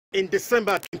In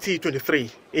December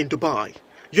 2023 in Dubai,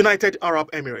 United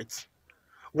Arab Emirates,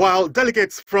 while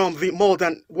delegates from the more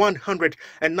than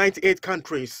 198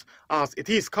 countries, as it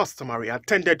is customary,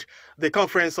 attended the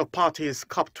Conference of Parties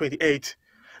COP28,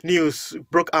 news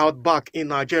broke out back in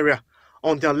Nigeria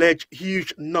on the alleged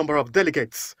huge number of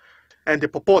delegates and the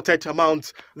purported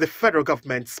amount the federal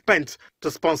government spent to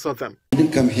sponsor them. We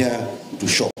didn't come here to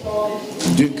shop.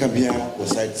 We didn't come here for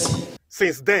sightseeing.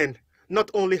 Since then, not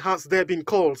only has there been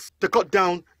calls to cut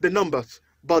down the numbers,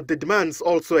 but the demands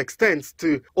also extends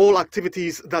to all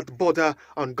activities that border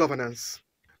on governance.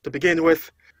 To begin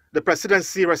with, the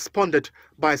presidency responded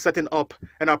by setting up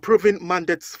and approving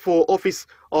mandates for office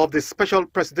of the Special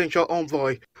Presidential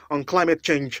Envoy on Climate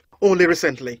Change only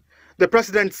recently. The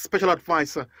president's special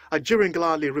advisor, Nigerian,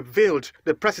 revealed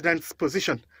the president's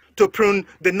position to prune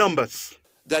the numbers.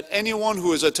 That anyone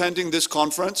who is attending this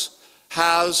conference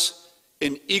has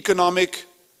an economic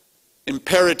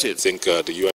imperative. I think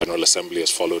the UN General Assembly has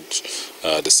followed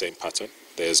the same pattern.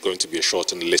 There's going to be a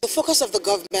shortened list. The focus of the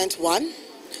government, one,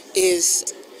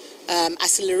 is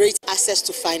accelerate access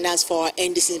to finance for our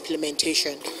NDC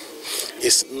implementation.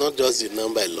 It's not just the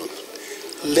number alone.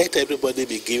 Let everybody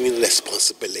be given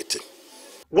responsibility.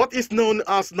 What is known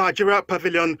as Nigeria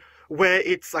Pavilion, where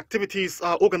its activities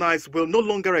are organized, will no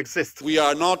longer exist. We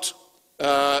are not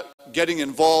getting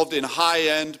involved in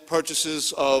high-end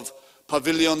purchases of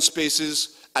pavilion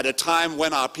spaces at a time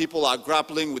when our people are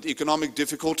grappling with economic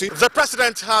difficulty. The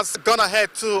president has gone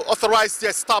ahead to authorize the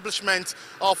establishment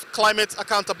of Climate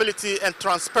Accountability and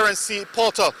Transparency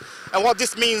Portal. And what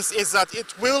this means is that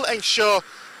it will ensure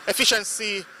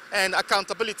efficiency and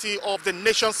accountability of the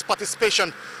nation's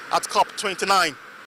participation at COP29.